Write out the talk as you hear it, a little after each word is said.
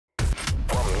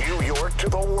to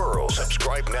the world.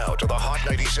 Subscribe now to the Hot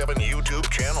 97 YouTube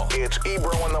channel. It's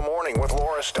Ebro in the Morning with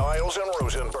Laura Stiles and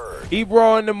Rosenberg.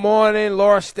 Ebro in the Morning.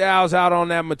 Laura Stiles out on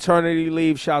that maternity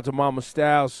leave. Shout out to Mama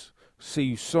Stiles. See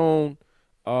you soon.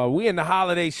 We in the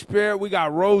holiday spirit. We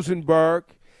got Rosenberg.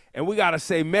 And we got to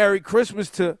say Merry Christmas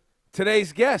to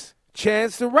today's guest,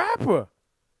 Chance the Rapper.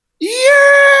 Yeah!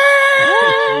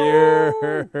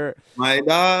 Yeah. My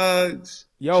dogs.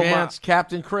 Yo, Chance,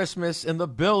 Captain Christmas in the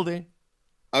building.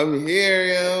 I'm here,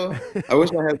 yo. I wish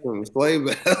I had some sleigh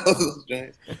bells.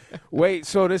 Wait,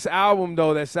 so this album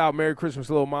though that's out, Merry Christmas,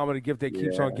 Little Mama, the gift that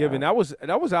keeps on giving. That was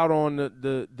out on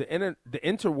the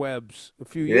interwebs a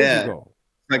few years ago.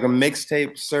 Like a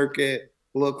mixtape circuit,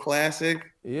 a little classic.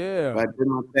 Yeah. I did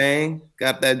my thing,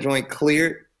 got that joint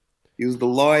cleared, used the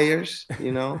lawyers,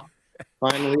 you know.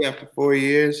 Finally, after 4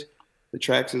 years, the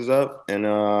tracks is up, and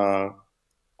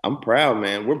I'm proud,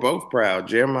 man. We're both proud.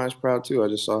 Jeremiah's proud too. I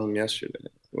just saw him yesterday.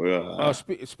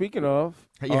 Speaking of,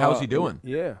 hey, how's he doing?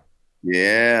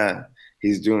 Yeah,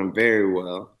 he's doing very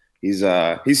well. He's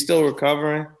still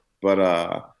recovering,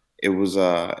 but it was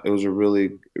a really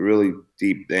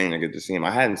deep thing to get to see him.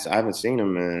 I haven't seen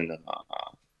him in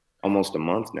almost a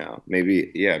month now.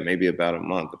 Maybe about a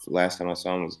month. The last time I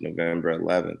saw him was November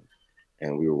 11th,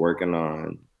 and we were working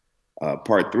on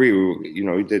part 3.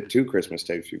 We did 2 Christmas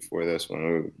tapes before this one.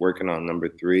 We were working on number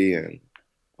 3, and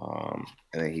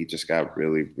then he just got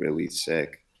really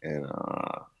sick, and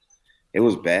it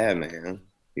was bad, man.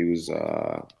 He was,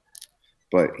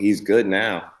 but he's good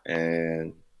now,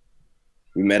 and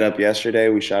we met up yesterday.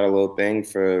 We shot a little thing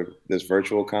for this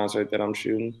virtual concert that I'm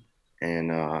shooting,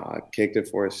 and I kicked it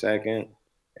for a second,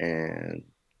 and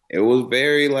it was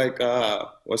very like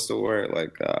what's the word,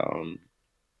 like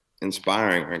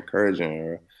inspiring or encouraging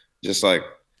or just like,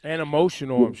 and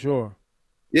emotional, I'm sure.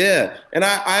 Yeah, and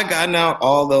I gotten out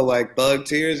all the like thug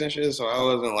tears and shit, so I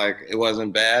wasn't like, it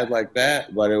wasn't bad like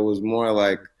that, but it was more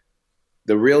like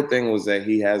the real thing was that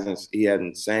he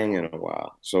hadn't sang in a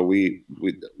while. So we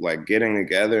like getting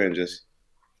together and just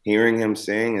hearing him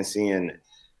sing and seeing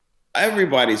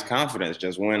everybody's confidence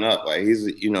just went up. Like he's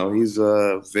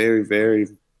a very, very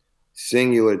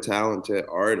singular talented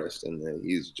artist, and then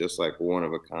he's just like one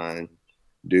of a kind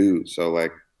dude. So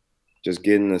like just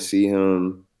getting to see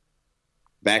him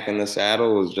back in the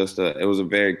saddle was it was a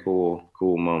very cool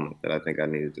moment that I think I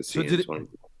needed to see. So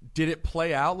did it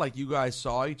play out like you guys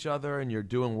saw each other and you're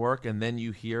doing work, and then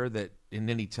you hear that, and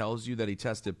then he tells you that he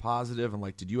tested positive, and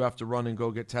like, did you have to run and go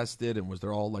get tested, and was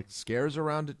there all like scares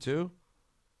around it too?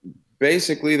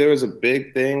 Basically, there was a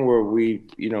big thing where we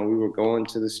were going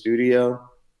to the studio,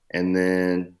 and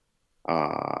then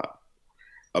a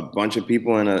bunch of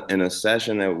people in a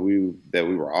session that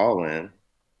we were all in,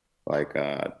 like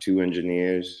 2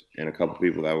 engineers and a couple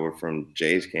people that were from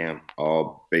Jay's camp,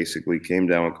 all basically came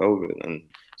down with COVID, and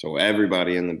so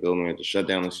everybody in the building had to shut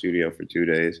down the studio for 2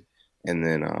 days, and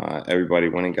then everybody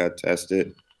went and got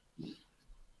tested.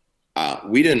 I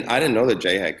didn't know that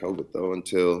Jay had COVID though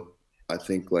until I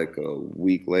think like a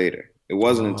week later. It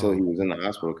wasn't until he was in the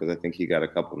hospital, because I think he got a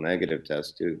couple negative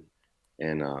tests too,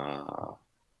 and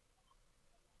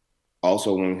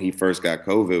also when he first got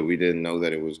COVID, we didn't know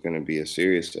that it was going to be as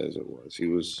serious as it was. He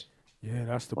was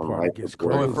that's the part that gets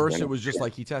crazy. Well, at first it was just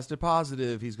like he tested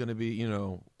positive. He's going to be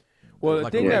Well, the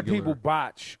like thing that people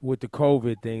botch with the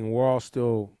COVID thing, we're all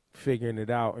still figuring it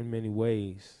out in many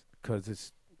ways because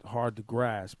it's hard to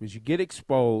grasp, is you get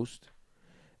exposed,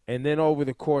 and then over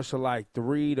the course of like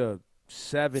 3 to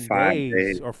 7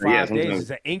 days or 5 days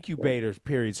is an incubator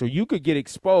period. So you could get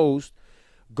exposed,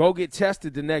 go get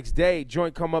tested the next day,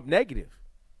 joint come up negative.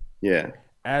 Yeah.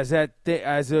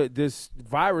 This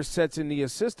virus sets into your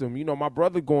system. You know, my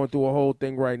brother going through a whole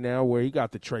thing right now where he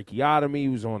got the tracheotomy. He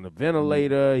was on the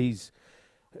ventilator. He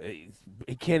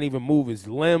can't even move his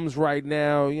limbs right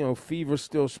now. You know, fever's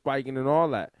still spiking and all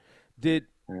that. Did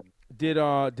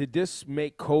this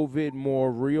make COVID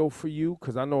more real for you?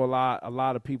 Because I know a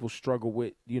lot of people struggle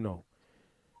with, Definitely.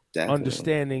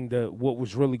 understanding what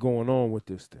was really going on with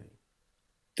this thing.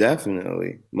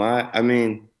 Definitely.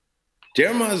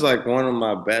 Jeremiah's like one of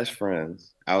my best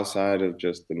friends outside of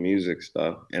just the music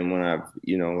stuff. And when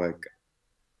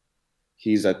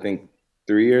he's, I think,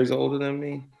 3 years older than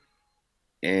me.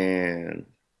 And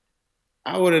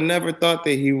I would have never thought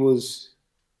that he was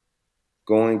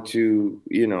going to,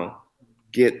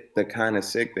 get the kind of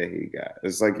sick that he got.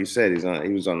 It's like you said,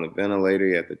 he was on the ventilator,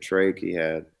 he had the trach, he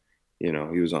had, he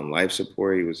was on life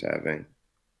support, he was having,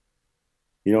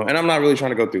 and I'm not really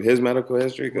trying to go through his medical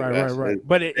history. Right.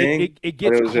 But it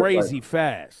gets crazy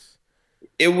fast.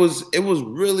 It was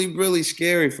really, really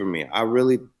scary for me.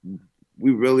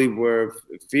 we really were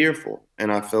fearful.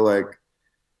 And I feel like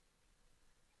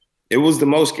it was the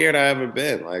most scared I ever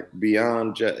been, like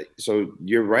beyond so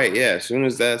you're right. Yeah. As soon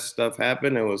as that stuff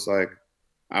happened, it was like,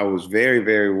 I was very,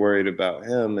 very worried about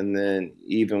him. And then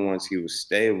even once he was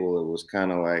stable, it was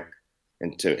kind of like,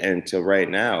 until right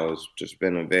now, it's just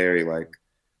been a very like,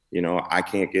 you know, I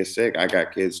can't get sick. I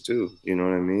got kids too. You know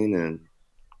what I mean? And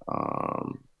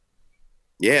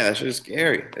yeah, that's just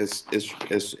scary.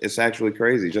 It's actually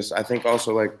crazy. Just I think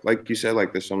also like you said,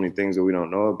 like there's so many things that we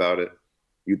don't know about it.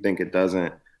 You think it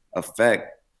doesn't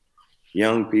affect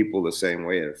young people the same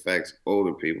way it affects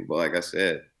older people. But like I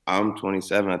said, I'm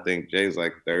 27. I think Jay's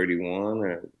like 31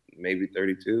 or maybe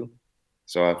 32.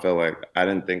 So I felt like I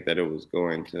didn't think that it was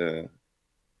going to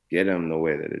get him the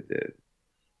way that it did.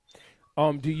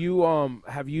 Do you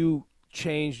have you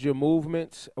changed your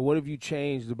movements? What have you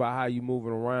changed about how you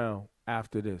moving around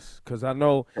after this? Because I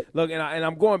know, look, and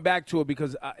I'm going back to it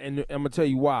because and I'm gonna tell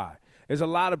you why. There's a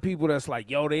lot of people that's like,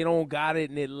 yo, they don't got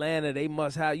it in Atlanta. They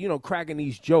must have, you know, cracking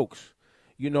these jokes,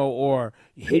 you know, or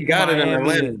He got it in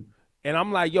Atlanta. And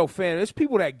I'm like, yo, fam, there's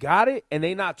people that got it and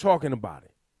they not talking about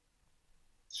it.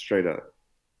 Straight up.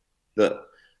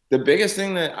 The biggest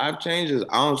thing that I've changed is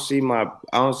I don't see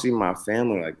my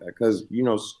family like that, because you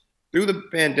know, through the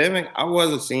pandemic I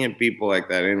wasn't seeing people like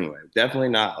that anyway. Definitely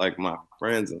not like my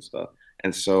friends and stuff.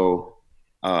 And so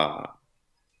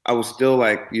I was still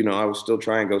like, you know, I was still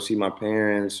trying to go see my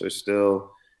parents or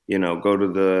still, you know, go to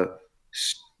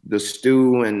the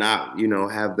stew and not, you know,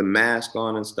 have the mask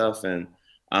on and stuff. And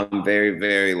I'm very,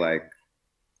 very like,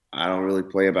 I don't really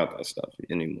play about that stuff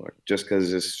anymore, just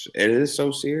because it is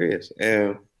so serious.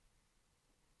 And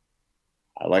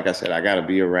like I said, I got to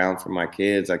be around for my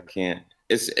kids. I can't.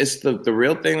 It's the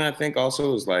real thing. I think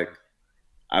also is like,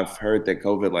 I've heard that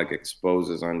COVID like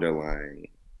exposes underlying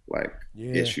like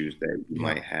issues that you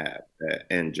might have,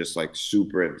 and just like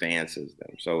super advances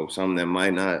them. So something that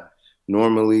might not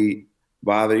normally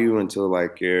bother you until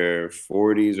like your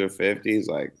 40s or 50s,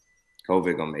 like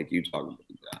COVID gonna make you talk about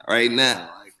that right now.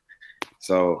 Like,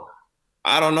 so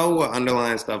I don't know what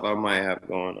underlying stuff I might have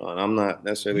going on. I'm not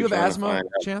necessarily. Do you have trying asthma, to find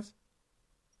out. Chance?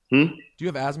 Do you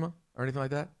have asthma or anything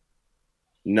like that?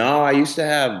 No, I used to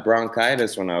have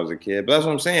bronchitis when I was a kid, but that's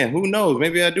what I'm saying. Who knows?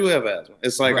 Maybe I do have asthma.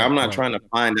 It's like I'm not trying to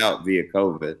find out via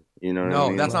COVID. You know what I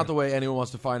mean? No, that's not the way anyone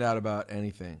wants to find out about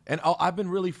anything. And I've been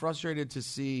really frustrated to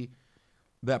see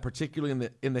that, particularly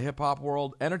in the hip hop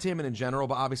world, entertainment in general,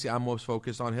 but obviously I'm most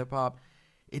focused on hip hop.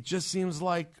 It just seems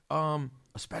like,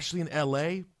 especially in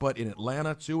LA, but in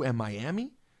Atlanta too, and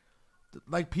Miami,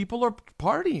 like people are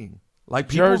partying. Like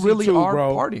people Jersey really too, are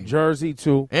bro. partying. Jersey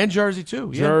too. And Jersey too.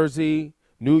 Yeah. Jersey,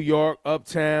 New York,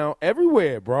 Uptown,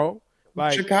 everywhere, bro.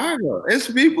 Like Chicago. It's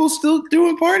people still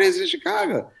doing parties in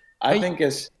Chicago. I think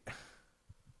it's.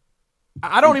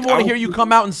 I don't even want to hear you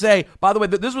come out and say, by the way,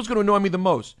 this is what's going to annoy me the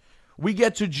most. We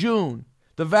get to June,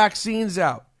 the vaccine's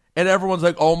out, and everyone's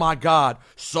like, oh my God,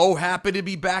 so happy to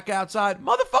be back outside.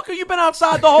 Motherfucker, you've been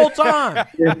outside the whole time.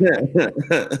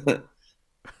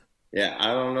 Yeah, I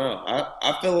don't know.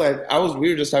 I feel like we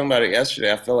were just talking about it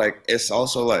yesterday. I feel like it's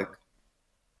also like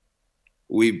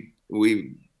we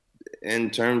in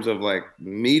terms of like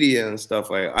media and stuff,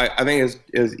 like I think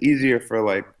it's easier for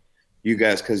like you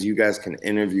guys, because you guys can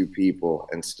interview people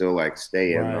and still like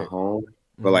stay in the home.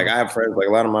 But like I have friends, like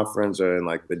a lot of my friends are in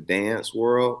like the dance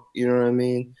world, you know what I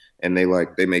mean? And they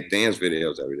make dance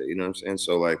videos every day, you know what I'm saying?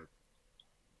 So like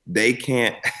they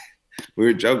can't we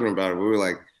were joking about it. We were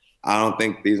like, I don't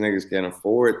think these niggas can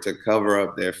afford to cover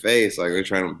up their face. Like they're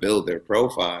trying to build their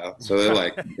profile. So they're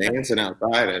like dancing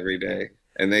outside every day,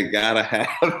 and they gotta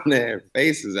have their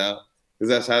faces out because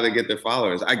that's how they get their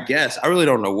followers. I guess. I really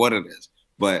don't know what it is,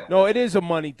 but no, it is a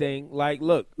money thing. Like,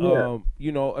 look,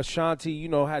 you know, Ashanti, you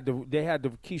know, they had the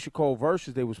Keisha Cole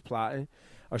verses they was plotting.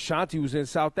 Ashanti was in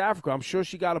South Africa. I'm sure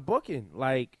she got a booking.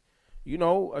 Like, you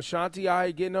know, Ashanti out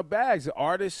here getting her bags. The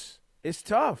artists, it's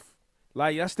tough.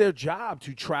 Like, that's their job,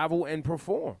 to travel and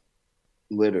perform.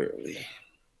 Literally.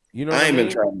 You know I ain't what I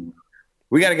been trying.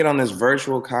 We got to get on this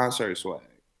virtual concert swag.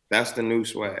 That's the new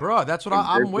swag. Bro, that's what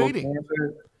I'm waiting.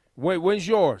 Concert. Wait, when's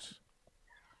yours?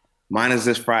 Mine is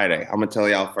this Friday. I'm going to tell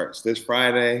y'all first. This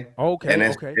Friday. Okay, and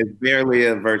it's barely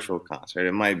a virtual concert.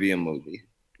 It might be a movie.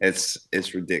 It's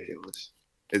ridiculous.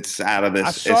 It's out of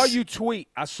this.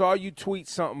 I saw you tweet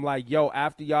something like, yo,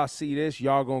 after y'all see this,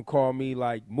 y'all gonna call me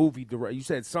like movie director. You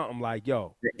said something like,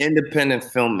 yo. The independent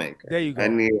filmmaker. There you go. I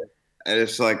mean,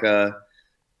 it's like a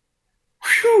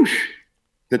whew.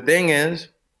 The thing is,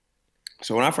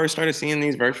 so when I first started seeing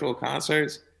these virtual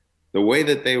concerts, the way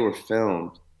that they were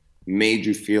filmed made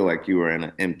you feel like you were in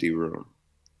an empty room.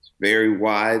 It's very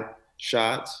wide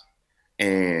shots,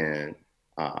 and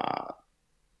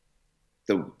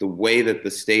the way that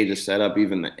the stage is set up,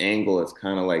 even the angle, it's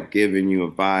kind of like giving you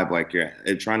a vibe, like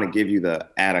they're trying to give you the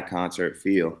at a concert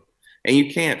feel. And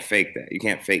you can't fake that. You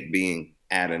can't fake being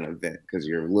at an event because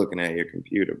you're looking at your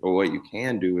computer. But what you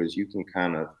can do is you can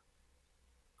kind of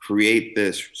create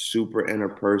this super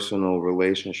interpersonal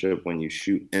relationship when you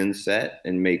shoot in set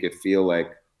and make it feel like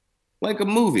a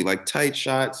movie, like tight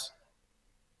shots,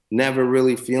 never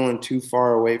really feeling too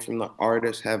far away from the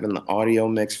artist, having the audio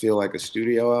mix feel like a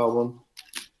studio album.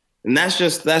 And that's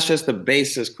just the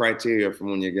basis criteria for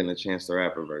when you're getting a chance to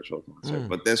rap a virtual concert.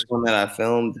 But this one that I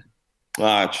filmed,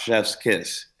 chef's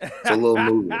kiss. It's a little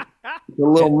movie. It's a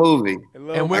little movie.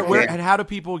 And where and how do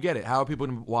people get it? How are people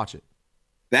going to watch it?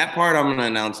 That part I'm going to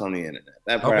announce on the internet.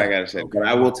 That part Okay. I got to say. Okay. But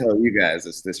I will tell you guys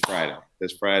it's this Friday.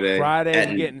 This Friday.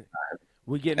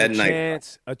 We're getting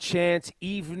a chance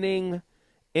evening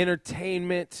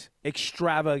entertainment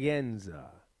extravaganza.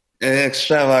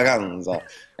 Extravaganza.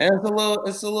 And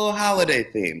it's a little holiday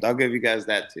themed. I'll give you guys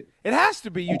that too. It has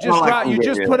to be. You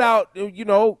just put out,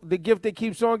 the gift that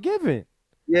keeps on giving.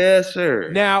 Yes,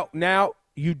 sir. Now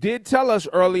you did tell us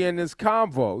earlier in this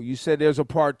convo, you said there's a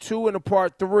part 2 and a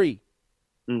part 3.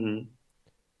 Mm-hmm.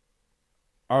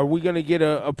 Are we going to get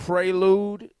a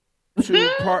prelude to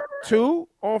part 2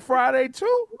 on Friday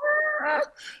too?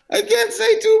 I can't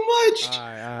say too much.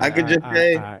 I could just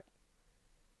say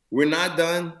we're not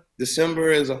done.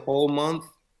 December is a whole month.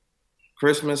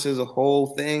 Christmas is a whole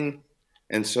thing.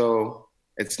 And so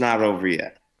it's not over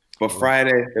yet. But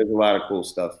Friday, there's a lot of cool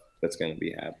stuff that's going to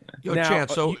be happening. Yo, now,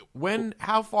 Chance, so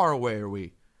how far away are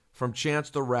we from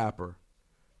Chance the Rapper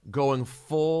going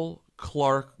full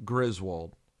Clark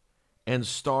Griswold and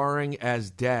starring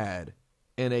as dad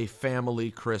in a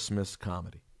family Christmas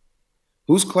comedy?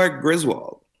 Who's Clark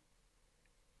Griswold?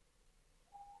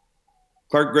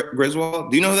 Clark Griswold?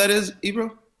 Do you know who that is,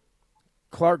 Ebro?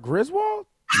 Clark Griswold?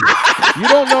 You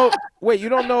don't know? Wait, you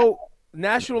don't know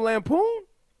National Lampoon?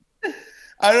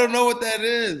 I don't know what that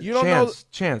is. You don't know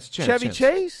Chance. Chevy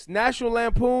Chase? National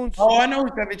Lampoon? Oh, I know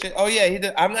Chevy Chase. Oh, yeah, he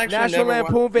did. I'm actually National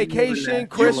Lampoon Vacation,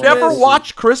 Christmas. You never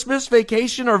watched Christmas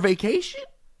Vacation or Vacation?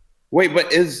 Wait,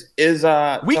 but is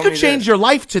we could change your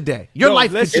life today. Your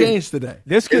life could change today.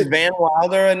 Is Van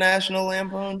Wilder a National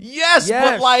Lampoon? Yes,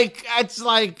 but it's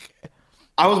like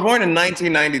I was born in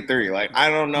 1993. Like I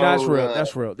don't know. That's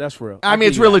real. I mean,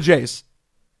 it's real, Jace.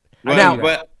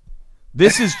 But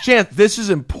this is Chance. This is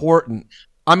important.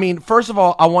 I mean, first of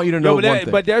all, I want you to know one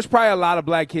thing. But there's probably a lot of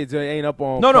black kids that ain't up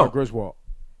on Clark Griswold.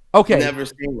 Okay. Never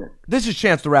seen it. This is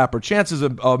Chance the Rapper. Chance is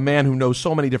a man who knows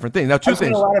so many different things. Now, two I've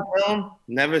things. seen a lot of film.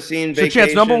 Never seen Vacation. So,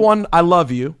 Chance, number one, I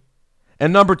love you.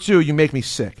 And number two, you make me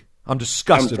sick. I'm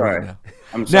disgusted right now.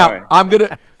 I'm sorry.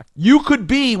 Now, you could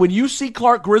be, when you see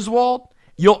Clark Griswold,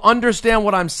 you'll understand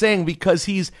what I'm saying because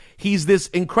he's this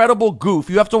incredible goof.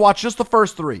 You have to watch just the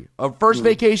first three. First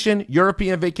Vacation,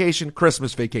 European Vacation,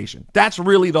 Christmas Vacation. That's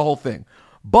really the whole thing.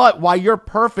 But why you're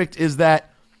perfect is that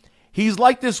he's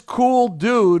like this cool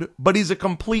dude, but he's a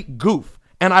complete goof.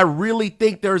 And I really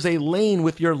think there's a lane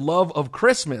with your love of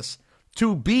Christmas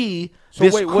to be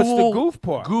this cool, what's the goof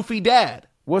part? Goofy dad.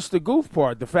 What's the goof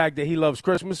part? The fact that he loves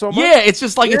Christmas so much? Yeah, it's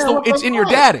just like it's in your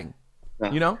dadding.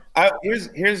 No. You know?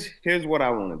 Here's what I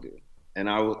want to do. And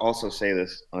I will also say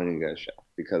this on you guys' show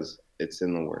because it's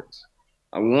in the works.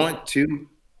 I want to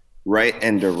write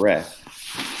and direct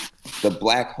the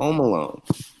Black Home Alone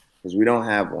because we don't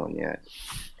have one yet.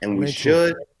 And we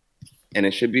should. And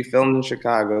it should be filmed in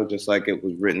Chicago, just like it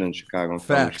was written in Chicago and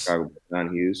filmed in Chicago by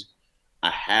John Hughes.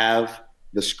 I have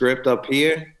the script up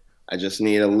here. I just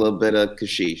need a little bit of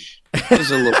kashish.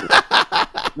 Just a little bit.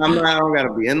 I don't got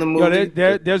to be in the movie.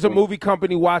 There's a movie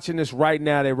company watching this right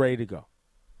now. They're ready to go.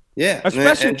 Yeah.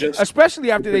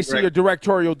 Especially after they see your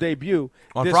directorial debut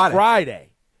on this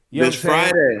Friday. This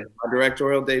Friday, my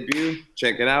directorial debut.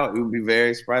 Check it out. You'll be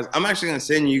very surprised. I'm actually going to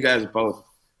send you guys both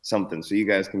something so you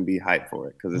guys can be hyped for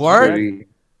it. Because it's pretty,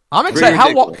 I'm excited.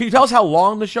 How long? Can you tell us how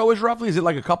long the show is roughly? Is it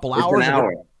like a couple hours? An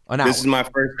hour. An hour. This is my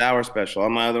first hour special. All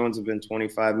my other ones have been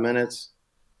 25 minutes.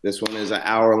 This one is an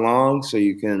hour long, so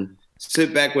you can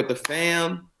sit back with the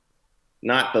fam.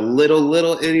 Not the little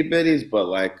itty bitties, but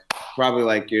like probably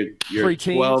like your 12,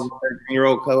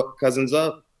 13-year-old cousins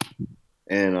up.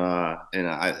 And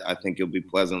I think you'll be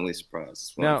pleasantly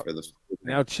surprised.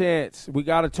 Now, Chance, we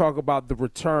got to talk about the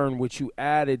return, which you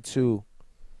added to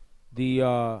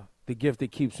the gift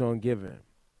that keeps on giving.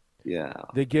 Yeah.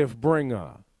 The gift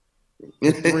bringer.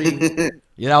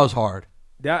 Yeah, that was hard.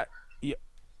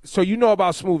 So you know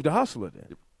about Smooth the Hustler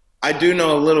then? I do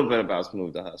know a little bit about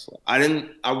Smooth the Hustler.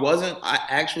 I wasn't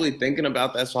actually thinking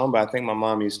about that song, but I think my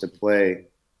mom used to play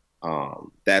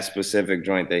that specific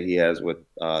joint that he has with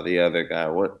the other guy.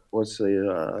 What's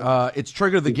the It's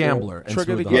Trigger the Gambler. And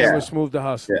Trigger the Smooth the Gambler, Hustler. Smooth the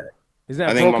Hustler. Yeah. Isn't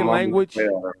that I think my Broken mom Language?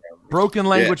 Broken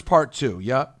Language Part 2.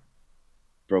 Yep.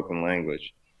 Broken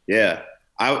Language. Yeah.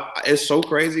 It's so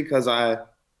crazy because I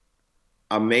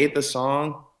made the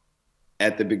song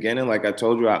at the beginning. Like I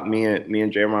told you, me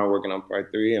and Jeremih were working on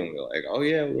Part 3, and we were like, oh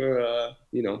yeah, we're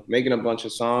making a bunch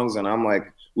of songs. And I'm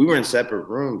like, we were in separate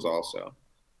rooms also.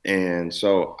 And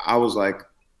so I was like,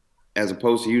 as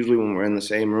opposed to usually when we're in the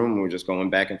same room, we're just going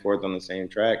back and forth on the same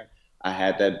track. I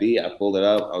had that beat, I pulled it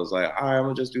up. I was like, all right, I'm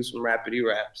gonna just do some rapidy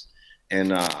raps.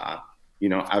 And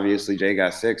obviously Jay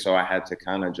got sick, so I had to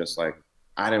kind of just like,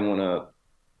 I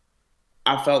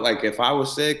felt like if I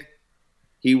was sick,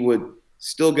 he would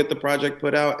still get the project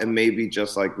put out and maybe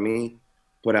just like me,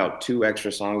 put out 2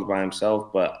 extra songs by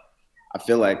himself. But I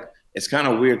feel like it's kind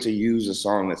of weird to use a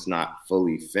song that's not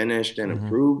fully finished and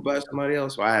approved by somebody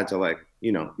else. So I had to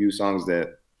use songs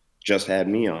that just had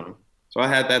me on them. So I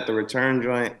had the return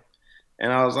joint,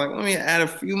 and I was like, let me add a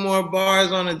few more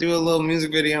bars on it, do a little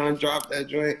music video and drop that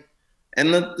joint.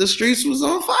 And the streets was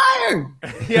on fire.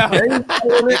 Yeah.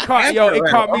 It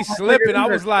caught me slipping. I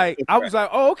was like,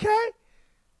 oh,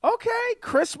 okay,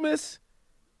 Christmas.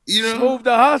 Smooth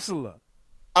the Hustler.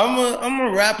 I'm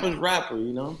a rapper's rapper,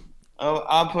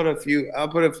 I'll put a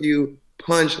few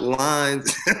punch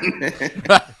lines.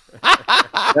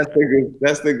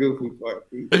 That's the goofy part.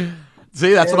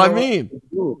 See, that's what I mean.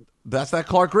 That's that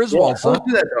Clark Griswold, son. I would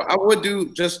do that though. I would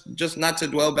do just not to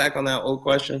dwell back on that old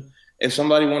question. If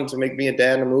somebody wanted to make me a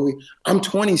dad in a movie, I'm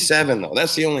 27 though.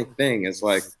 That's the only thing. It's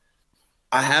like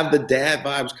I have the dad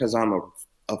vibes because I'm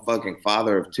a fucking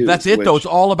father of 2. That's it though. It's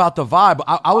all about the vibe.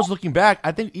 I was looking back.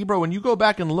 I think, Ebro, when you go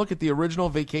back and look at the original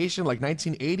Vacation, like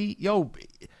 1980,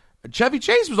 Chevy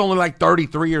Chase was only like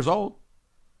 33 years old.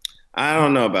 I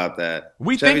don't know about that.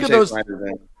 We Chevy think of Chase those.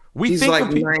 He's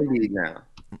like 90 now.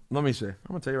 Let me see. I'm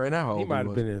gonna tell you right now how old he might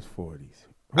have been in his 40s.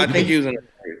 I think he was in his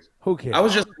 30s. Who cares? I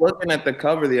was just looking at the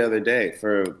cover the other day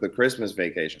for the Christmas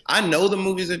Vacation. I know the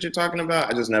movies that you're talking about.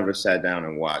 I just never sat down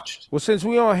and watched. Well, since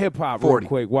we on hip hop, real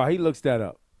quick, while he looks that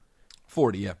up.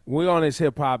 40, yeah. We on his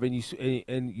hip hop, and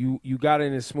you got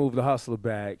in his Smooth the Hustler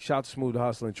bag. Shout out to Smooth the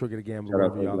Hustler and Trigger the Gambler,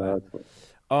 wherever y'all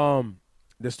at.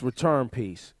 This return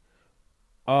piece.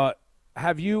 Tell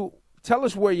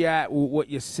us where you're at, what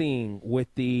you're seeing with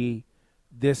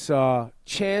this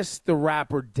Chance the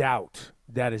Rapper doubt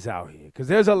that is out here, because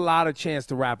there's a lot of Chance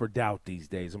the Rapper doubt these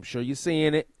days. I'm sure you're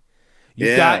seeing it.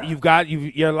 You've got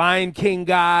your Lion King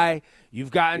guy.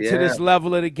 You've gotten to this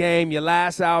level of the game. Your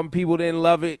last album, people didn't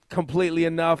love it completely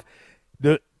enough.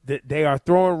 They are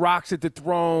throwing rocks at the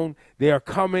throne. They are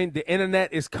coming. The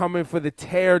internet is coming for the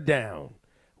tear down.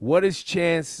 What is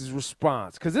Chance's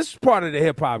response? Because this is part of the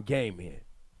hip hop game here.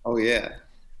 Oh yeah,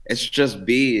 it's just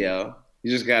be, yo.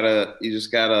 You just gotta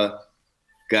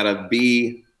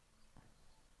be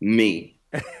me.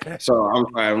 So I'm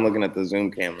sorry, I'm looking at the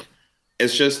Zoom camera.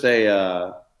 It's just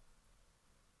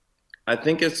I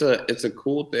think it's a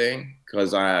cool thing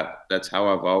because that's how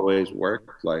I've always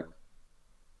worked. Like,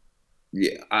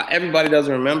 everybody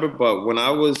doesn't remember, but when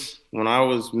I was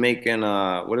making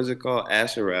what is it called,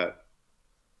 acid rap,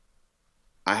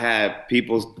 I had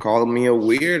people calling me a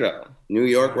weirdo. New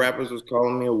York rappers was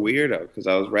calling me a weirdo because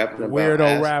I was rapping about weirdo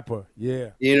acid. rapper.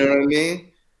 Yeah, you know what I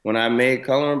mean. When I made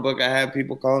Coloring Book, I had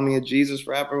people calling me a Jesus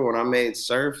rapper. When I made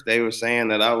Surf, they were saying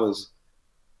that I was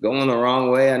going the wrong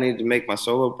way. I needed to make my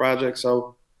solo project.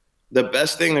 So the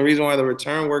reason why the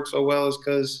return works so well is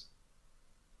because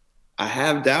I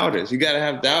have doubters. You got to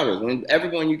have doubters.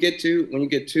 When you get too,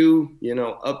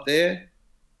 up there,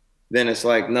 then it's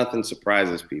like nothing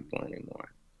surprises people anymore.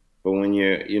 But when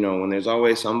when there's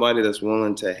always somebody that's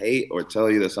willing to hate or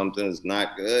tell you that something is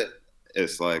not good,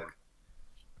 it's like,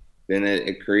 then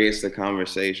it creates the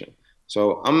conversation.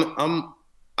 So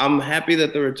I'm happy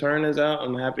that the return is out.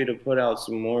 I'm happy to put out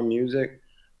some more music.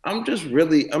 I'm just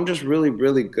really,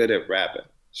 really good at rapping.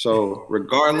 So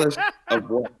regardless of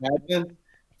what happens,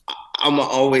 I'm gonna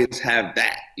always have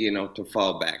that, to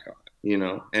fall back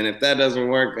on, And if that doesn't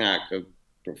work, then I could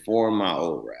perform my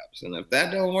old raps. And if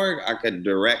that don't work, I could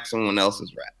direct someone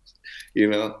else's raps.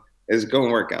 It's gonna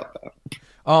work out though.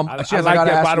 I like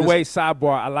that. By the way,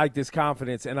 sidebar, I like this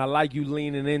confidence, and I like you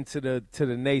leaning into the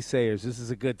naysayers. This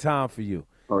is a good time for you.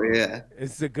 Oh yeah,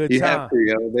 it's a good time. Have to,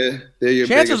 yo. They're your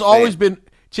Chance has always been.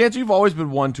 Chance, you've always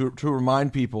been one to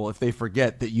remind people if they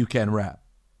forget that you can rap.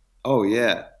 Oh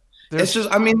yeah, it's just.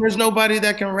 There's nobody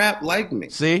that can rap like me.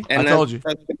 See, and I told you.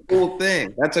 That's a cool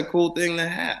thing. That's a cool thing to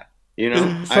have.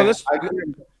 So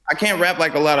I can't rap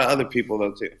like a lot of other people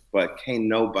though too, but can't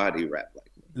nobody rap like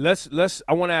me.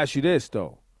 I want to ask you this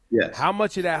though. Yes. How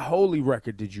much of that Holy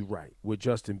record did you write with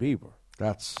Justin Bieber?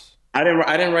 I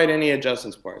didn't write any of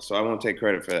Justin's parts, so I won't take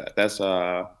credit for that. That's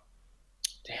damn,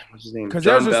 what's his name?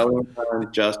 John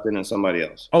Bellion, Justin, and somebody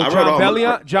else. Oh, John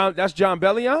Bellion. That's John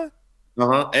Bellion.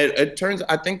 It turns.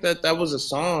 I think that was a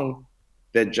song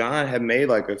that John had made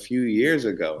like a few years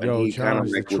ago, and he kind of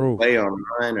like would play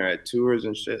online or at tours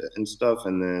and shit and stuff.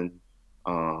 And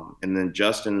then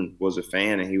Justin was a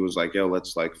fan, and he was like, "Yo,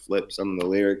 let's like flip some of the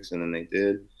lyrics," and then they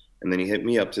did. And then he hit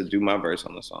me up to do my verse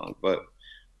on the song. But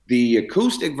the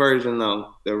acoustic version,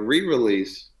 though, the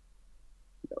re-release,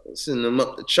 send them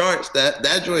up the charts.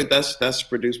 That joint, that's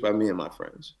produced by me and my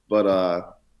friends. But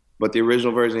the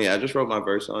original version, I just wrote my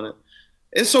verse on it.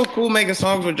 It's so cool making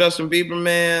songs with Justin Bieber,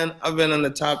 man. I've been in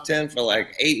the top 10 for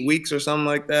like 8 weeks or something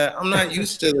like that. I'm not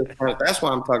used to this. That's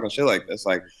why I'm talking shit like this.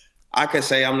 Like, I could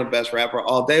say I'm the best rapper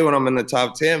all day when I'm in the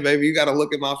top 10, baby. You got to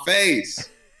look at my face.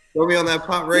 Throw me on that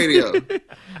pop radio.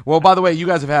 Well, by the way, you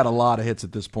guys have had a lot of hits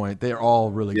at this point. They're all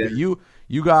really good.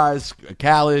 You guys,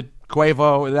 Khaled,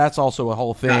 Quavo, that's also a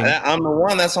whole thing. I'm the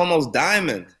one that's almost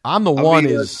diamond. I'm the one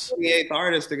is the 28th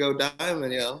artist to go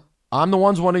diamond, yo. I'm the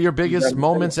one's one of your biggest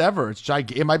moments ever.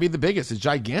 It might be the biggest. It's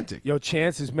gigantic. Yo,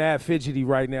 Chance is mad fidgety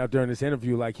right now during this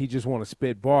interview. Like, he just want to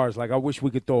spit bars. Like, I wish we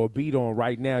could throw a beat on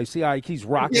right now. You see how he keeps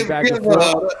rocking back and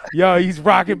forth? Yo, he's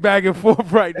rocking back and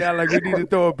forth right now. Like, we need to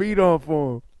throw a beat on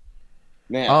for him.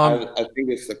 Man, I think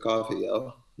it's the coffee,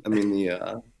 yo. I mean,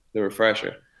 the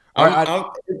refresher.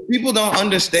 People don't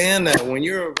understand that when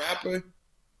you're a rapper,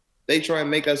 they try and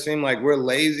make us seem like we're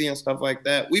lazy and stuff like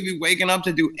that. We be waking up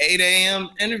to do 8 a.m.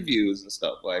 interviews and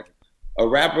stuff. Like, a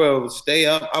rapper would stay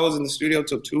up. I was in the studio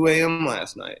till 2 a.m.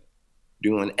 last night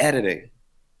doing editing,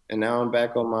 and now I'm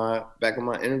back on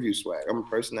my interview swag. I'm a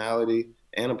personality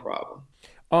and a problem.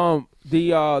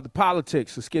 The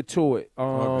politics. Let's get to it.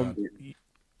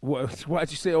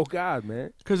 Why'd you say, "Oh God,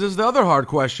 man"? Because there's the other hard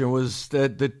question was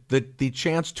that the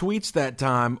Chance tweets that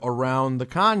time around the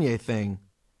Kanye thing.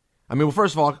 I mean, well,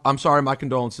 first of all, I'm sorry, my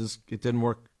condolences. It didn't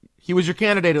work. He was your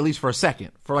candidate at least for a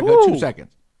second, for like 2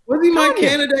 seconds. Was he my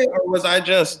candidate, or was I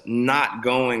just not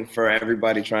going for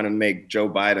everybody trying to make Joe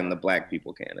Biden the black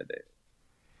people candidate?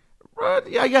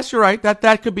 Yeah, I guess you're right.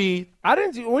 That could be. What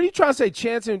are you trying to say?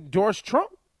 Chance endorsed Trump?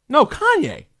 No,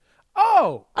 Kanye.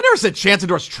 Oh, I never said Chance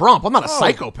endorsed Trump. I'm not a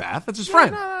psychopath. That's his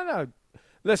friend. No.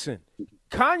 Listen,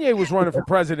 Kanye was running for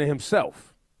president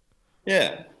himself.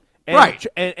 Yeah. Right.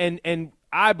 And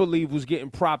I believe was getting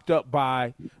propped up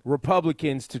by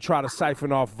Republicans to try to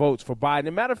siphon off votes for Biden. As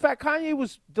a matter of fact, Kanye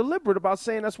was deliberate about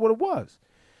saying that's what it was.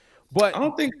 But I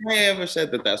don't think Kanye ever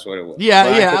said that that's what it was.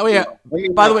 Yeah.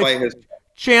 By the way,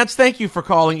 Chance, thank you for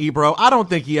calling Ebro. I don't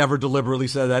think he ever deliberately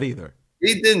said that either.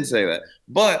 He didn't say that.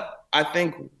 But I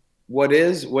think what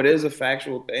is a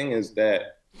factual thing is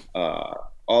that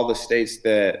all the states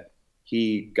that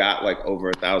he got like over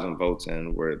 1,000 votes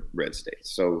in were red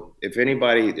states. So if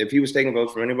he was taking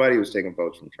votes from anybody, he was taking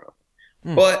votes from Trump.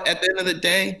 But at the end of the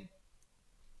day,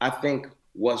 I think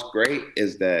what's great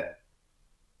is that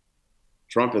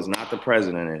Trump is not the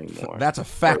president anymore. That's a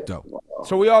fact, though.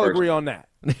 So we all agree on that.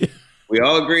 We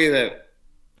all agree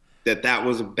that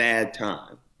was a bad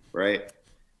time, right?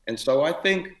 And so I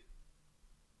think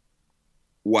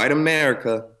white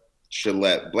America should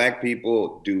let black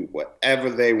people do whatever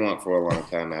they want for a long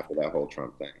time after that whole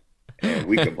Trump thing. And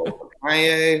we could vote for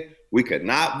Kanye. We could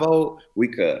not vote. We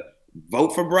could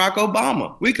vote for Barack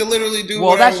Obama. We could literally do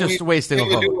that's just wasting a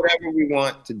vote. Do whatever we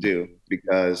want to do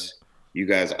because you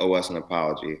guys owe us an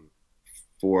apology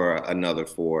for another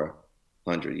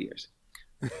 400 years.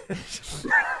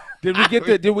 Did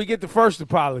we get the first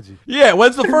apology? Yeah,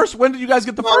 when did you guys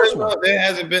get the first one? There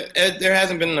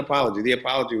hasn't been an apology. The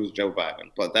apology was Joe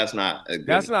Biden, but that's not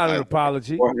an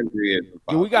apology. 400 years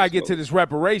We gotta get to this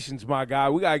reparations, my guy.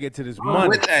 We gotta get to this money.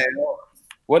 With that,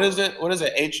 what is it?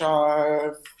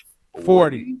 HR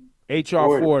 40.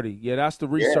 HR 40. Yeah, that's the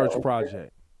research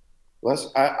project.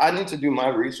 I need to do my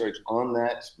research on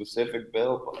that specific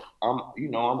bill, but I'm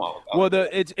all about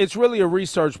it. It's really a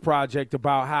research project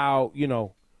about how,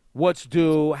 what's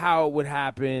due, how it would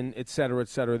happen, et cetera, et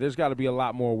cetera. There's got to be a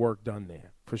lot more work done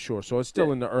there for sure. So it's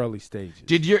still in the early stages.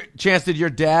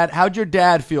 How'd your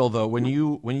dad feel though when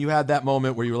you had that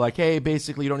moment where you were like, hey,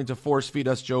 basically you don't need to force feed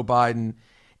us Joe Biden,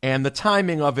 and the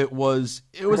timing of it was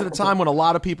at a time when a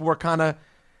lot of people were kind of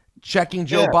checking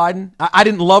Joe Biden. I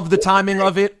didn't love the timing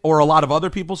of it or a lot of other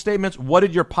people's statements. What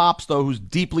did your pops though, who's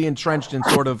deeply entrenched in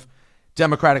sort of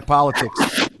Democratic politics,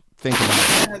 think about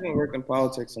it? He hasn't worked in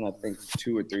politics in I think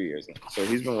 2 or 3 years now. So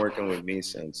he's been working with me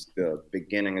since the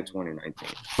beginning of 2019.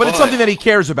 But it's something that he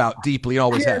cares about deeply,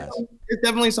 always has. It's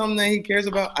definitely something that he cares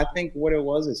about. I think what it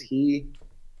was is he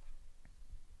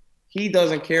he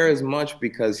doesn't care as much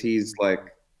because he's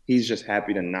just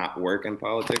happy to not work in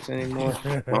politics anymore.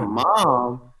 My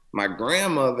mom, my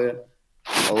grandmother,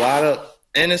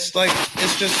 and it's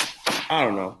just, I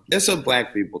don't know. It's a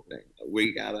black people thing.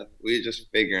 We're just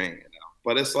figuring it out.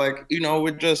 But it's like,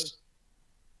 we're just,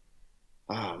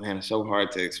 oh man, it's so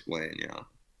hard to explain,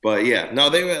 But yeah, no,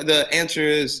 the answer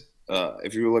is,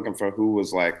 if you were looking for who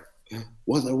was like,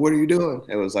 what are you doing?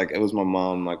 It was my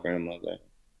mom, my grandmother,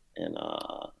 and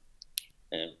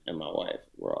my wife.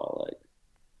 We're all like,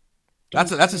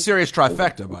 that's a serious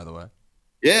trifecta, by the way.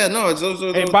 Yeah, no, it's those.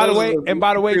 And by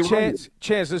the way,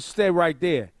 Chance, let's stay right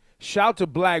there. Shout to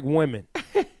black women.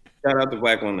 Shout out to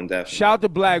black women, definitely. Shout to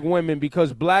black women,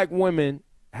 because black women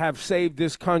have saved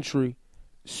this country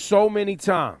so many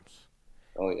times.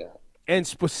 Oh yeah. And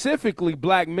specifically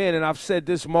black men, and I've said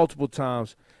this multiple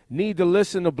times, need to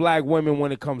listen to black women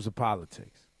when it comes to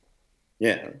politics.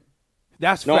 Yeah.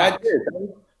 That's no, facts. I did.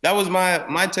 That was my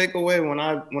takeaway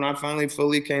when I finally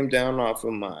fully came down off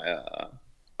of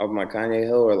my Kanye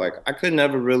Hill, or like I could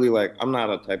never really I'm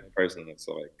not a type of person that's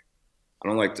like, I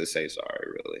don't like to say sorry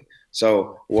really.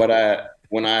 So when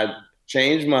I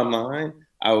changed my mind,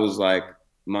 I was like,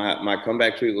 my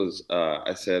comeback tweet was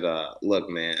I said, look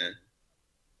man,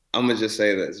 I'm gonna just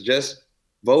say this, just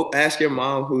vote, ask your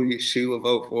mom who she would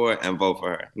vote for and vote for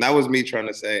her. And that was me trying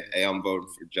to say, hey, I'm voting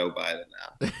for Joe Biden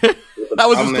now. That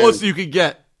was as close as you could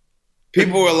get.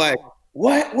 People were like,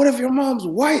 what if your mom's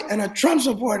white and a Trump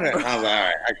supporter? And I was like, all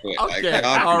right, I quit. Okay,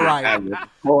 all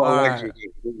right.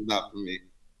 This is not for me.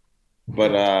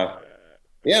 But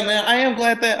yeah, man, I am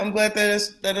glad that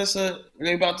it's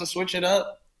we're about to switch it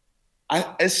up.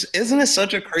 Isn't it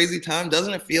such a crazy time?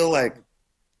 Doesn't it feel like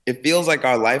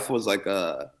our life was like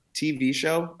a TV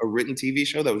show, a written TV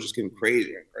show that was just getting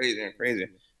crazier and crazier and crazier.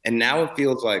 And now it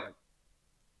feels like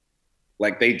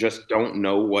they just don't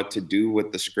know what to do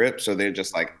with the script. So they're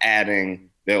just like adding,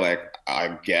 they're like,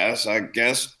 I guess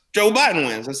Joe Biden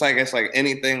wins. It's like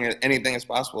anything is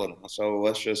possible now. So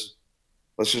let's just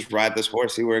ride this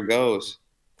horse, see where it goes.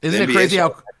 Isn't it crazy how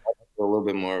a little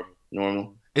bit more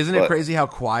normal? Isn't it crazy how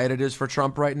quiet it is for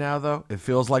Trump right now, though? It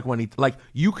feels like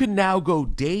you can now go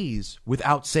days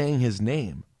without saying his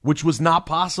name, which was not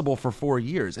possible for 4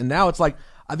 years. And now it's like,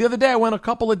 the other day I went a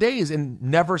couple of days and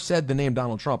never said the name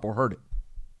Donald Trump or heard it.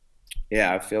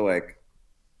 Yeah, I feel like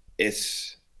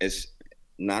it's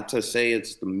not to say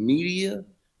it's the media,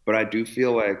 but I do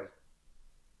feel like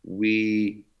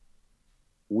we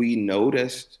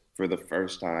noticed for the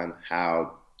first time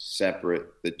how separate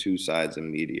the two sides of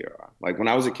media are. Like when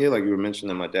I was a kid, like you were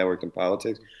mentioning, my dad worked in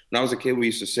politics. When I was a kid, we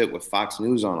used to sit with Fox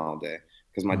News on all day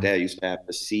because my dad used to have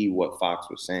to see what Fox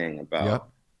was saying about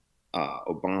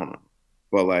Obama.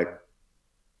 But like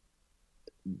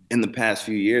in the past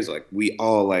few years, like we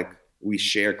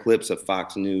share clips of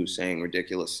Fox News saying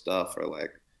ridiculous stuff, or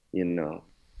like,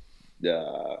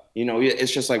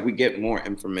 it's just like we get more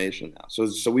information now.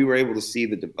 So we were able to see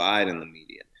the divide in the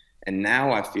media. And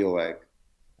now I feel like,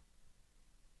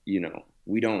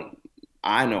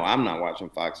 I know I'm not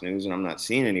watching Fox News and I'm not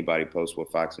seeing anybody post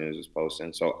what Fox News is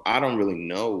posting. So I don't really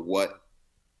know what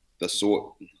the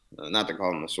not to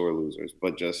call them the sore losers,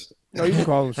 but just. No, you can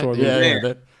call them sore losers.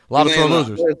 Yeah. A lot of sore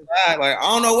losers. Like, I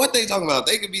don't know what they talking about.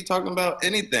 They could be talking about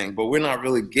anything, but we're not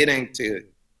really getting to,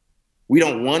 we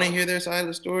don't want to hear their side of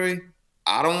the story.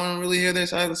 I don't want to really hear their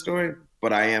side of the story,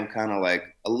 but I am kind of like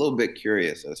a little bit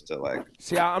curious as to like.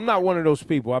 See, I'm not one of those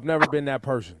people. I've never been that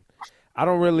person. I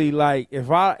don't really like,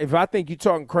 if I think you're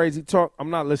talking crazy talk, I'm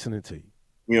not listening to you.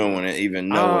 You don't want to even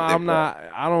know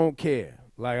I don't care.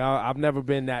 Like, I've never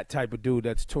been that type of dude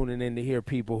that's tuning in to hear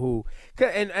people who,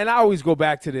 and I always go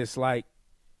back to this, like,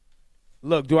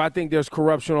 look, do I think there's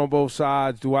corruption on both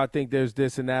sides? Do I think there's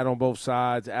this and that on both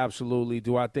sides? Absolutely.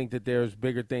 Do I think that there's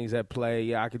bigger things at play?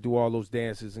 Yeah, I could do all those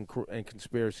dances and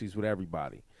conspiracies with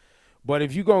everybody. But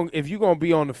if you're gonna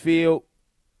be on the field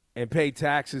and pay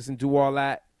taxes and do all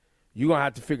that, you're going to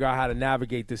have to figure out how to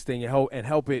navigate this thing and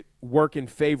help it work in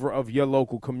favor of your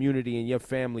local community and your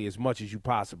family as much as you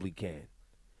possibly can.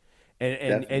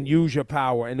 And use your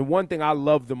power. And the one thing I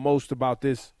love the most about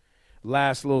this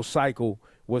last little cycle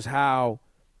was how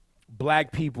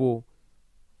black people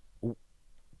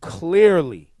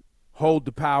clearly hold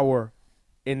the power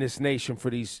in this nation for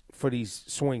these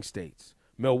swing states.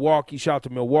 Milwaukee, shout to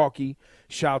Milwaukee.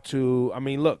 Shout to,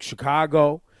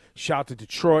 Chicago. Shout to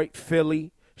Detroit,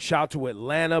 Philly. Shout to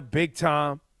Atlanta, big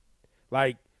time.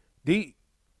 Like,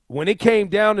 when it came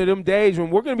down to them days when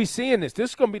we're going to be seeing this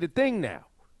is going to be the thing now.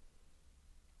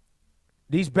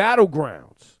 These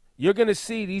battlegrounds, you're going to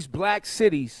see these black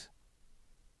cities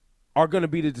are going to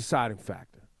be the deciding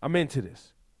factor. I'm into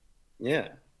this. Yeah.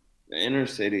 The inner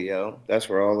city, yo. That's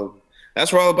where all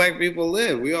the black people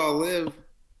live. We all live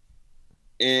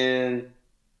in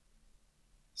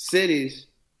cities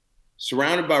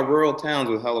surrounded by rural towns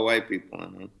with hella white people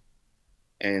in them.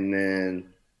 And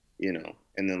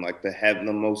then, like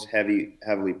the most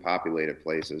heavily populated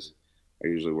places are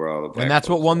usually where all the black and that's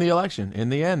what won the election. In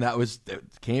the end,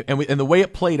 and the way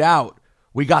it played out,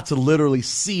 we got to literally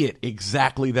see it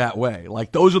exactly that way.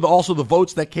 Like those are also the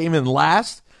votes that came in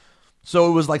last. So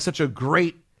it was like such a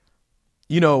great,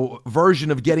 version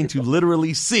of getting to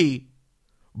literally see,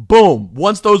 boom.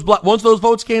 Once those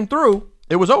votes came through,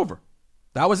 it was over.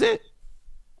 That was it.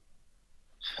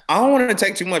 I don't want to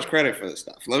take too much credit for this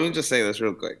stuff. Let me just say this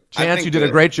real quick. Chance, you did a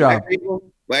great job.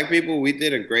 Black people, we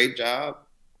did a great job.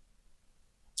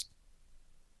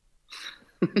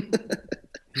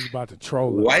 He's about to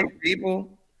troll us. White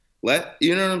people,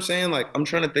 you know what I'm saying? Like, I'm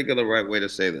trying to think of the right way to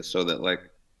say this so that, like,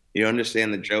 you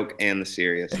understand the joke and the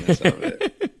seriousness of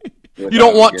it. You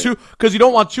don't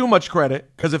want too much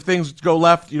credit, because if things go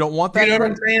left, you don't want that. You know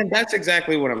what I'm saying? That's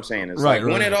exactly what I'm saying. It's right.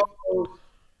 When it all goes,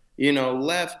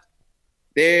 left,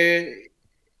 they're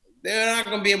not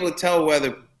going to be able to tell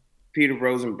whether Peter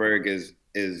Rosenberg is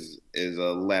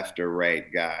a left or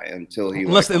right guy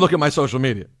unless they look at my social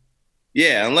media.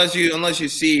 Yeah, unless you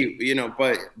see,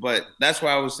 but that's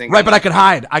why I was thinking. Right, but I could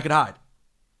hide.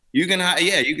 You can hide.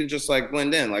 Yeah, you can just like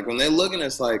blend in. Like when they're looking,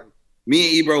 it's like me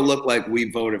and Ebro look like we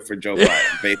voted for Joe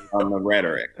Biden based on the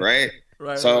rhetoric, right?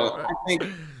 Right. So right. I think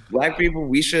black people,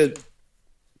 we should,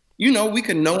 we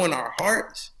can know in our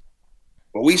hearts,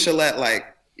 but we should let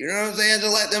just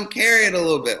let them carry it a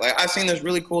little bit. Like I seen this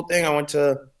really cool thing. I went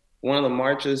to one of the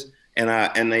marches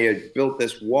and they had built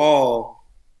this wall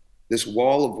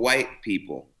of white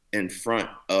people in front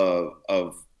of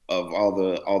all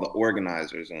the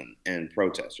organizers and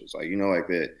protesters,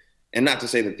 and not to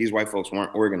say that these white folks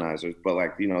weren't organizers, but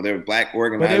they're black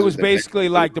organizers. But it was basically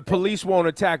like the police won't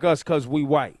attack us because we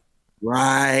white.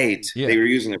 Right. Yeah. They were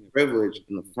using their privilege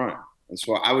in the front. And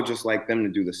so I would just like them to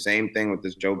do the same thing with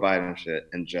this Joe Biden shit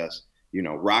and just,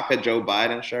 rock a Joe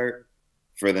Biden shirt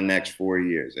for the next 4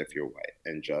 years if you're white,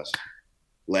 and just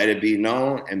let it be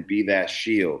known and be that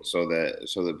shield so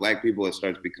that black people, it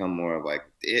starts to become more of like,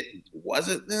 it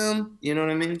wasn't them. You know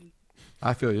what I mean?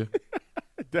 I feel you.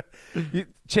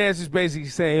 Chance is basically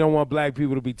saying you don't want black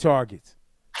people to be targets.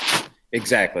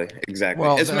 Exactly.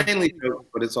 Well, it's mainly joke,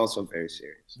 but it's also very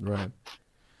serious. Right.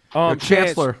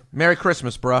 Chancellor, Merry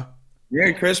Christmas, bruh.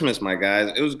 Merry Christmas, my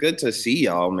guys. It was good to see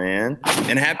y'all, man.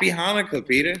 And happy Hanukkah,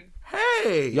 Peter.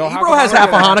 Hey, Ebro has half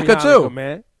a Hanukkah too,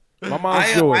 man. My mom's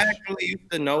I actually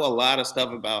used to know a lot of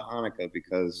stuff about Hanukkah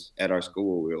because at our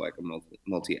school we were like a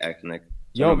multi-ethnic.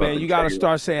 Yo, man, you got to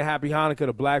start saying Happy Hanukkah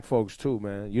to black folks too,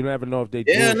 man. You never know if they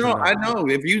do. Yeah, no, I know.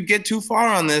 If you get too far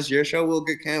on this, your show will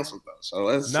get canceled, though. So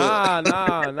let's nah.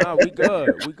 We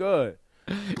good.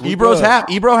 Ebro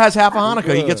has half a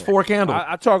Hanukkah. He gets 4 candles.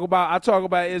 I talk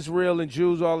about Israel and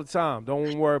Jews all the time.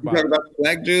 Don't worry about it. You talk about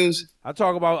black Jews? I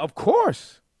talk about, of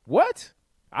course. What?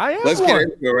 I am. Let's get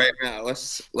into it right now.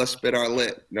 Let's spit our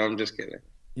lip. No, I'm just kidding.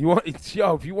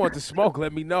 If you want to smoke,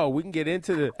 let me know. We can get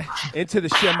into the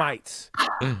Shemites.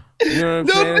 You know what I'm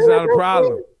saying? It's not a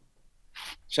problem.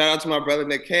 Shout out to my brother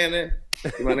Nick Cannon.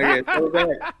 You want to get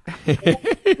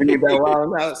back? We need that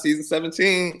Wild Out season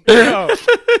 17.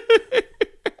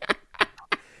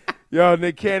 Yo,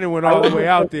 Nick Cannon went all the way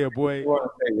out there, boy.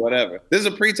 Whatever. This is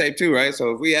a pre-tape too, right?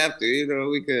 So if we have to,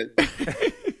 we could.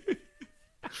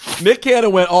 Nick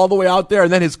Cannon went all the way out there,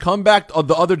 and then his comeback of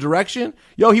the other direction.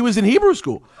 Yo, he was in Hebrew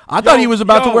school. I thought he was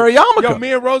about to wear a yarmulke. Yo,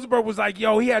 me and Rosenberg was like,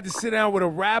 he had to sit down with a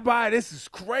rabbi. This is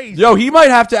crazy. Yo, he might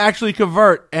have to actually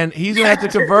convert, and he's going to have to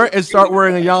convert and start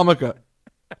wearing a yarmulke.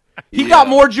 He got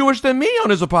more Jewish than me on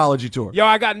his apology tour. Yo,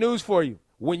 I got news for you.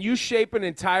 When you shape an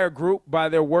entire group by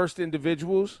their worst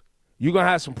individuals, you're going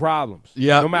to have some problems.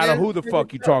 Yeah. No matter who the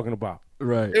fuck you're talking about.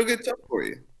 Right. It'll get tough for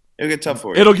you. It'll get tough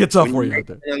for you out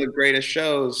there. One of the greatest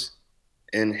shows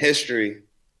in history,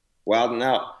 Wild 'N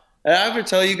Out. Did I ever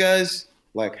tell you guys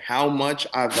how much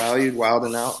I valued Wild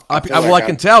 'N Out? I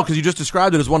can tell because you just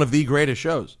described it as one of the greatest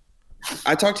shows.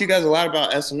 I talked to you guys a lot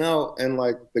about SNL and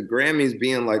the Grammys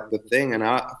being the thing, and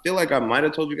I feel like I might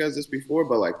have told you guys this before,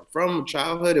 but from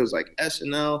childhood it was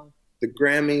SNL, the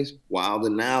Grammys, Wild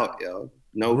 'N Out, yo,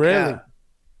 no really? Cap.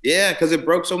 Yeah, because it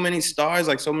broke so many stars,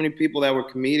 so many people that were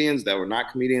comedians that were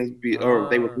not comedians, or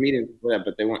they were comedians,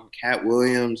 but they weren't. Cat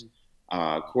Williams,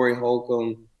 Corey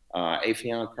Holcomb,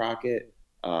 Affion Crockett,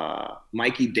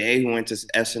 Mikey Day, who went to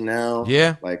SNL.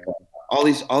 Yeah, all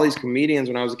these comedians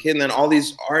when I was a kid, and then all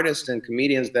these artists and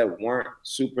comedians that weren't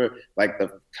super,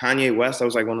 the Kanye West. That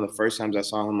was one of the first times I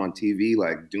saw him on TV,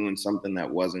 doing something that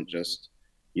wasn't just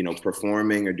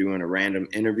performing or doing a random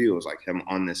interview. It was like him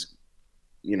on this,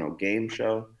 game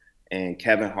show. And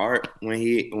Kevin Hart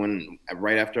when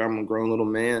right after I'm a Grown Little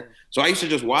Man. So I used to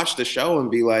just watch the show and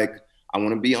be like, I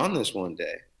want to be on this one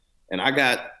day. And I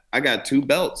got 2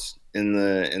 belts in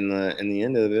the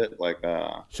end of it. Like,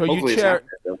 so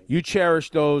you cherish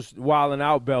those Wild 'N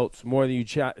Out belts more than you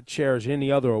cherish any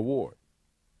other award.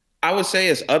 I would say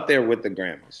it's up there with the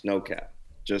Grammys, no cap.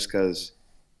 Just because,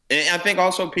 and I think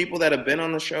also people that have been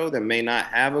on the show that may not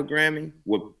have a Grammy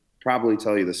would probably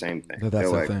tell you the same thing.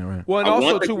 That's the thing, right? Well, and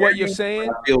also to what you're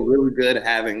saying, I feel really good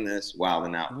having this Wild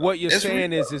 'N Out. What you're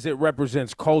saying is it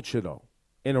represents culture though,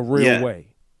 in a real way.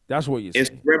 That's what you're saying.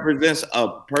 It represents a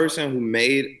person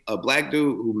a black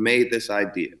dude who made this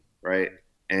idea, right,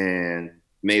 and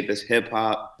made this hip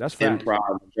hop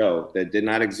improv show that did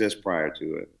not exist prior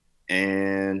to it,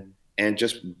 and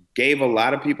just gave a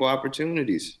lot of people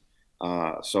opportunities.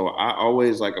 So I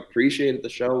always appreciated the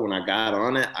show. When I got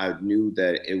on it, I knew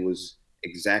that it was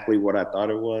exactly what I thought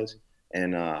it was.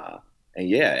 And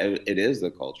yeah, it is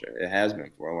the culture. It has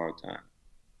been for a long time.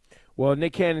 Well,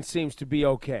 Nick Cannon seems to be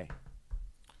okay.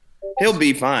 He'll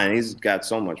be fine. He's got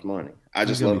so much money. I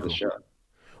just love the show.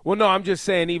 Well, no, I'm just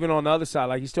saying even on the other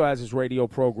side, he still has his radio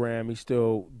program. He's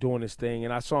still doing his thing.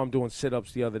 And I saw him doing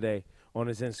sit-ups the other day on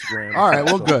his Instagram. All right,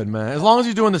 well, good, man. As long as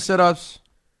you're doing the sit-ups.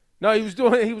 No,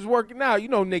 he was working out.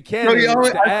 Nick Cannon.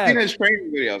 I've seen his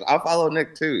training videos. I follow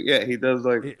Nick too. Yeah, he does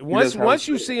once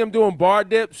you see him doing bar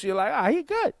dips, you're like, he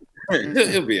good.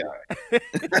 He'll be all right.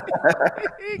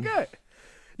 He good.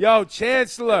 Yo,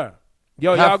 Chancellor.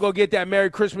 Y'all go get that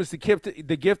Merry Christmas, the gift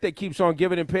that keeps on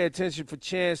giving, and pay attention for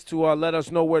Chance to let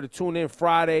us know where to tune in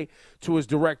Friday to his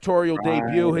directorial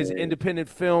debut, his independent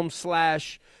film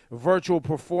 / virtual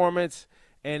performance.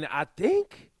 And I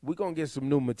think we're going to get some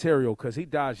new material because he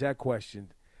dodged that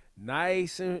question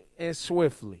nice and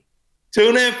swiftly.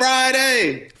 Tune in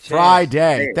Friday.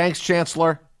 Hey. Thanks,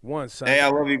 Chancellor. Son. Hey, I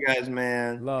love you guys,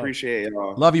 man. Appreciate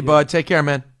y'all. Love you, bud. Take care,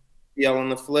 man. Y'all on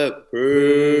the flip.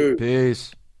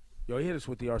 Peace. Yo, hit us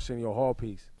with the Arsenio Hall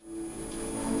piece.